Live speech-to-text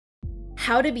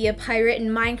How to be a pirate in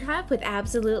Minecraft with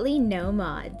absolutely no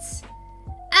mods.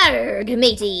 Arrgh,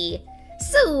 matey!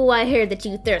 So I heard that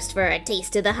you thirst for a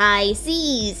taste of the high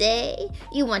seas, eh?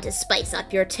 You want to spice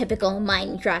up your typical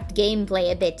Minecraft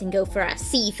gameplay a bit and go for a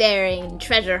seafaring,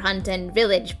 treasure hunt, and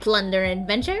village plunder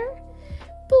adventure?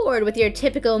 Bored with your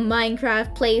typical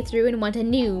Minecraft playthrough and want a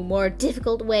new, more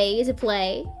difficult way to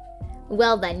play?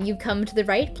 Well then, you've come to the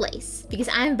right place, because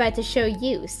I'm about to show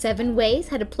you 7 ways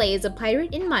how to play as a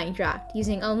pirate in Minecraft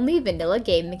using only vanilla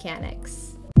game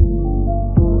mechanics.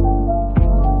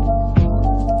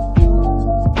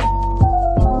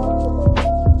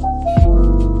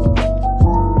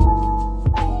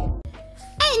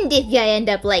 And if you end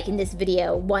up liking this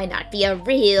video, why not be a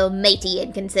real matey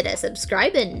and consider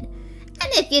subscribing? And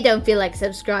if you don't feel like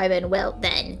subscribing, well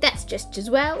then, that's just as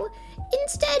well.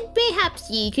 Instead, perhaps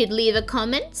ye could leave a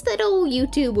comment so that old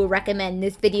YouTube will recommend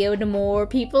this video to more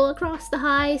people across the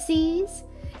high seas.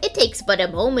 It takes but a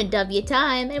moment of your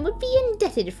time and would be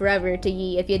indebted forever to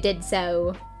ye if you did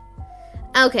so.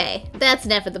 Okay, that's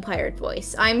enough of the pirate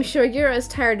voice. I'm sure you're as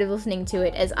tired of listening to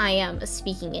it as I am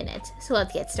speaking in it, so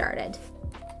let's get started.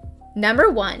 Number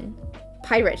 1.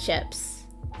 Pirate ships.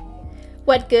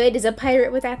 What good is a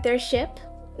pirate without their ship?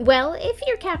 Well, if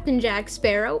you're Captain Jack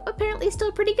Sparrow, apparently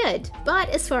still pretty good, but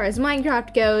as far as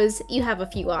Minecraft goes, you have a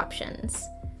few options.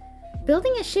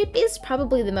 Building a ship is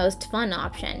probably the most fun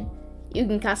option. You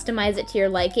can customize it to your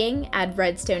liking, add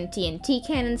redstone TNT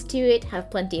cannons to it,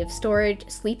 have plenty of storage,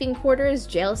 sleeping quarters,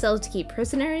 jail cells to keep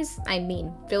prisoners,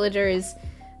 villagers.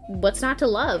 What's not to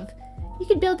love? You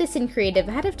could build this in creative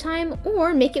ahead of time,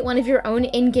 or make it one of your own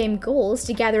in-game goals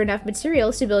to gather enough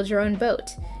materials to build your own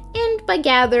boat. And by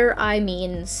gather, I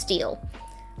mean steal.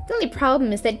 The only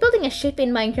problem is that building a ship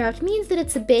in Minecraft means that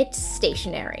it's a bit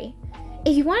stationary.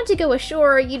 If you wanted to go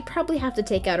ashore, you'd probably have to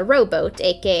take out a rowboat,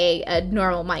 aka a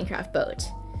normal Minecraft boat.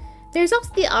 There's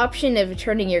also the option of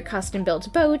turning your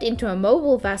custom-built boat into a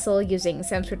mobile vessel using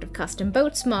some sort of custom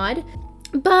boats mod,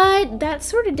 but that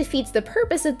sort of defeats the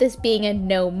purpose of this being a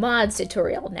no mods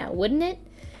tutorial now, wouldn't it?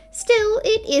 Still,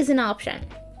 it is an option.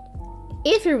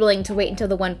 If you're willing to wait until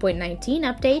the 1.19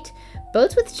 update,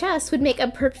 boats with chests would make a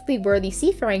perfectly worthy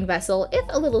seafaring vessel, if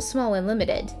a little small and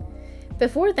limited.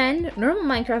 Before then, normal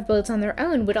Minecraft boats on their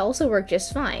own would also work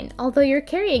just fine, although your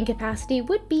carrying capacity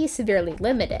would be severely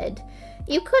limited.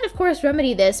 You could of course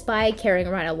remedy this by carrying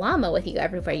around a llama with you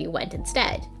everywhere you went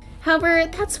instead. However,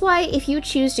 that's why if you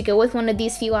choose to go with one of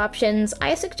these few options,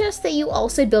 I suggest that you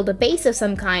also build a base of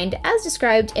some kind as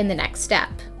described in the next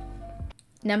step.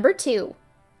 Number 2.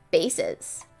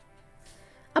 Bases.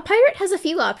 A pirate has a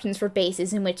few options for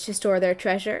bases in which to store their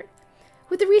treasure.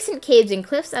 With the recent Caves and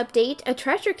Cliffs update, a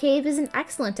treasure cave is an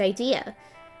excellent idea.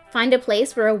 Find a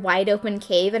place where a wide open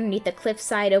cave underneath the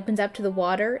cliffside opens up to the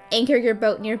water, anchor your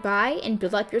boat nearby, and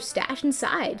build up your stash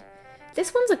inside.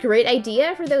 This one's a great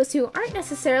idea for those who aren't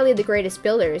necessarily the greatest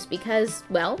builders because,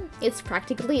 well, it's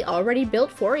practically already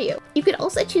built for you. You could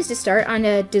also choose to start on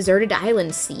a deserted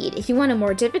island seed if you want a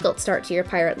more difficult start to your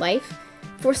pirate life,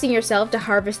 forcing yourself to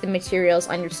harvest the materials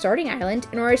on your starting island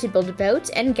in order to build a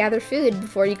boat and gather food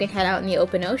before you can head out in the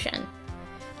open ocean.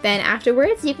 Then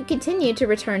afterwards, you can continue to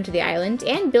return to the island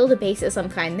and build a base of some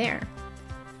kind there.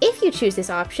 If you choose this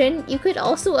option, you could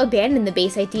also abandon the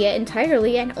base idea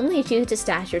entirely and only choose to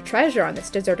stash your treasure on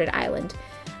this deserted island,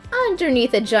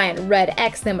 underneath a giant red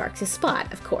X that marks a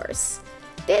spot, of course.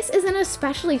 This is an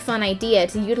especially fun idea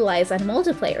to utilize on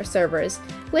multiplayer servers,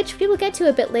 which we will get to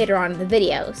a bit later on in the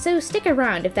video, so stick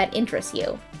around if that interests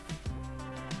you.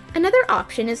 Another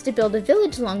option is to build a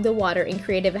village along the water in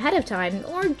creative ahead of time,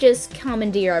 or just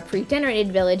commandeer a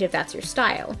pre-generated village if that's your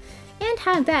style, and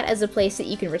have that as a place that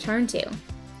you can return to.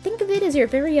 Think of it as your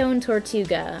very own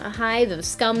Tortuga, a hive of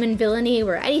scum and villainy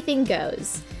where anything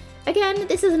goes. Again,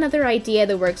 this is another idea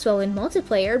that works well in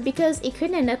multiplayer because it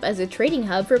could end up as a trading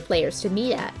hub for players to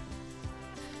meet at.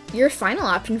 Your final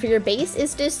option for your base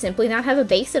is to simply not have a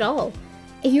base at all.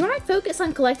 If you aren't focused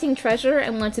on collecting treasure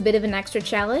and want a bit of an extra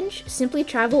challenge, simply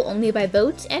travel only by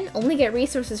boat and only get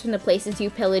resources from the places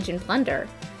you pillage and plunder.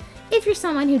 If you're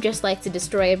someone who just likes to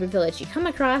destroy every village you come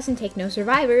across and take no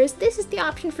survivors, this is the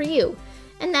option for you.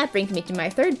 And that brings me to my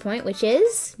third point, which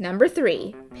is number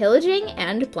 3, pillaging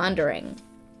and plundering.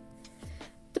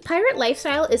 The pirate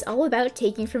lifestyle is all about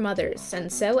taking from others,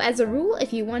 and so, as a rule,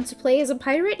 if you want to play as a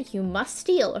pirate, you must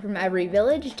steal from every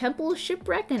village, temple,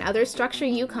 shipwreck, and other structure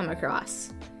you come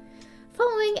across.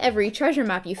 Following every treasure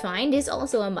map you find is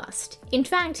also a must. In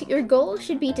fact, your goal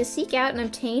should be to seek out and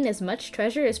obtain as much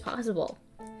treasure as possible.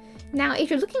 Now, if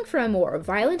you're looking for a more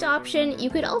violent option, you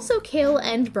could also kill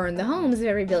and burn the homes of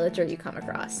every villager you come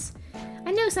across.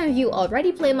 I know some of you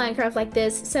already play Minecraft like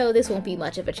this, so this won't be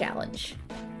much of a challenge.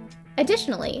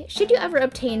 Additionally, should you ever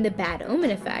obtain the Bad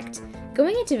Omen effect,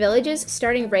 going into villages,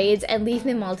 starting raids, and leaving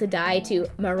them all to die to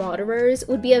marauders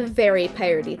would be a very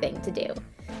piratey thing to do.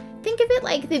 Think of it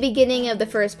like the beginning of the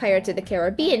first Pirates of the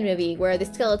Caribbean movie where the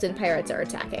skeleton pirates are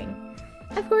attacking.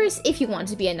 Of course, if you want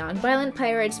to be a non-violent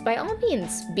pirate, by all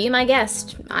means, be my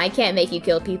guest. I can't make you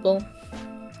kill people.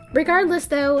 Regardless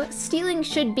though, stealing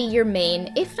should be your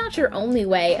main, if not your only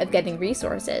way of getting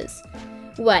resources.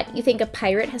 What, you think a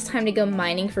pirate has time to go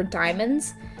mining for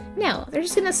diamonds? No, they're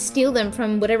just gonna steal them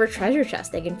from whatever treasure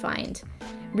chest they can find.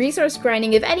 Resource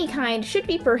grinding of any kind should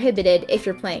be prohibited if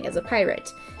you're playing as a pirate.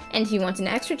 And if you want an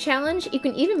extra challenge, you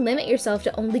can even limit yourself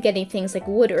to only getting things like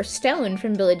wood or stone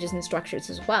from villages and structures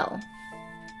as well.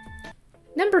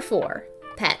 Number 4.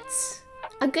 Pets.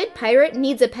 A good pirate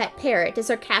needs a pet parrot to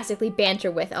sarcastically banter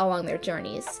with along their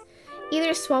journeys.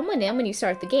 Either swan one in when you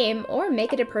start the game, or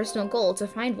make it a personal goal to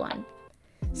find one.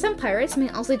 Some pirates may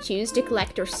also choose to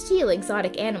collect or steal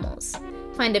exotic animals.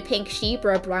 Find a pink sheep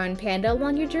or a brown panda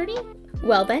along your journey?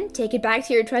 Well then, take it back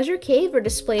to your treasure cave or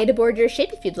display it aboard your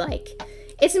ship if you'd like.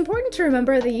 It's important to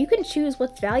remember that you can choose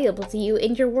what's valuable to you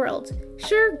in your world.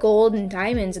 Sure, gold and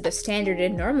diamonds are the standard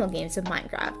in normal games of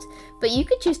Minecraft, but you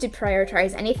could choose to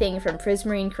prioritize anything from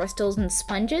prismarine crystals and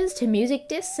sponges to music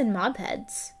discs and mob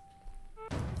heads.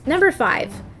 Number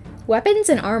 5. Weapons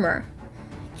and armor.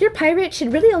 Your pirate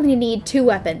should really only need 2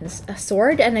 weapons, a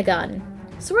sword and a gun.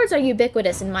 Swords are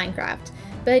ubiquitous in Minecraft,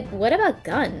 but what about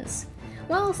guns?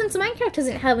 Well, since Minecraft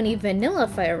doesn't have any vanilla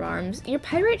firearms, your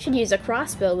pirate should use a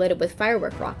crossbow loaded with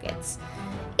firework rockets.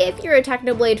 If you're a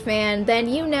Technoblade fan, then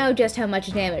you know just how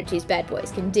much damage these bad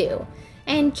boys can do.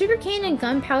 And sugarcane and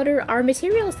gunpowder are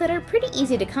materials that are pretty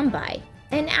easy to come by.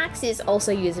 An axe is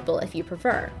also usable if you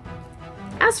prefer.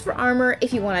 As for armor,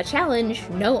 if you want a challenge,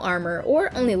 no armor or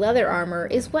only leather armor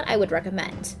is what I would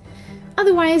recommend.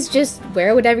 Otherwise, just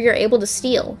wear whatever you're able to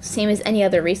steal, same as any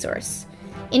other resource.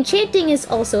 Enchanting is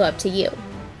also up to you.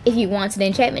 If you want an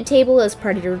enchantment table as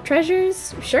part of your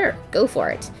treasures, sure, go for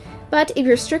it. But if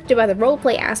you're strict about the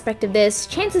roleplay aspect of this,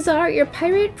 chances are your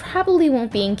pirate probably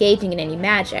won't be engaging in any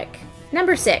magic.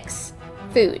 Number 6.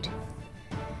 Food.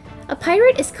 A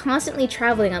pirate is constantly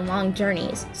traveling on long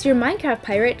journeys, so your Minecraft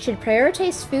pirate should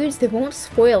prioritize foods that won't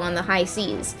spoil on the high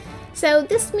seas. So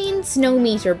this means no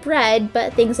meat or bread,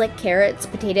 but things like carrots,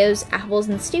 potatoes, apples,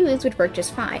 and stews would work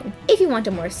just fine. If you want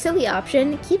a more silly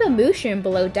option, keep a mushroom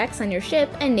below decks on your ship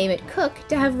and name it Cook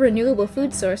to have a renewable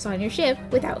food source on your ship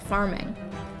without farming.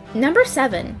 Number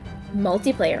 7.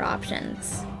 Multiplayer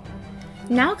options.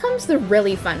 Now comes the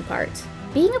really fun part.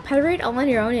 Being a pirate all on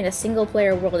your own in a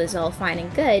single-player world is all fine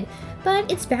and good, but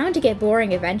it's bound to get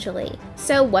boring eventually.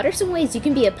 So what are some ways you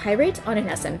can be a pirate on an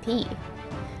SMP?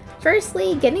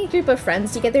 Firstly, getting a group of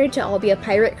friends together to all be a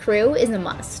pirate crew is a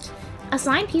must.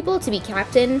 Assign people to be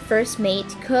captain, first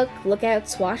mate, cook, lookout,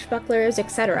 swashbucklers,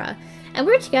 etc., and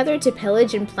work together to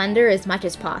pillage and plunder as much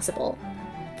as possible.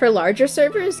 For larger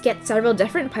servers, get several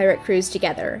different pirate crews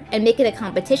together, and make it a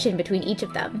competition between each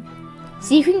of them.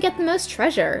 So you can get the most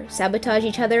treasure, sabotage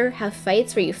each other, have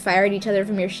fights where you fire at each other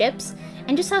from your ships,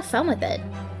 and just have fun with it.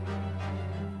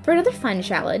 For another fun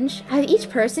challenge, have each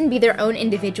person be their own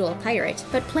individual pirate,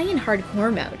 but play in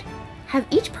hardcore mode. Have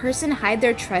each person hide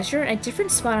their treasure in a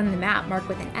different spot on the map marked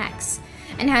with an X,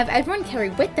 and have everyone carry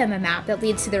with them a map that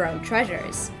leads to their own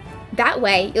treasures. That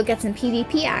way, you'll get some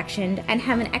PvP action and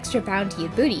have an extra bounty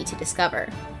of booty to discover.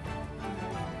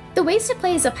 The ways to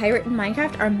play as a pirate in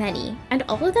Minecraft are many, and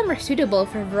all of them are suitable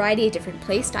for a variety of different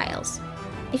playstyles.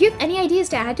 If you have any ideas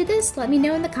to add to this, let me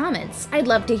know in the comments. I'd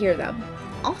love to hear them.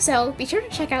 Also, be sure to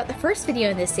check out the first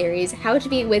video in this series, How to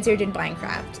be a Wizard in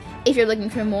Minecraft, if you're looking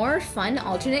for more fun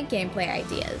alternate gameplay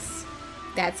ideas.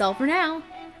 That's all for now.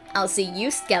 I'll see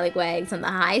you scallywags on the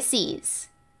high seas.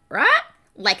 Right?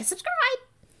 Like and subscribe!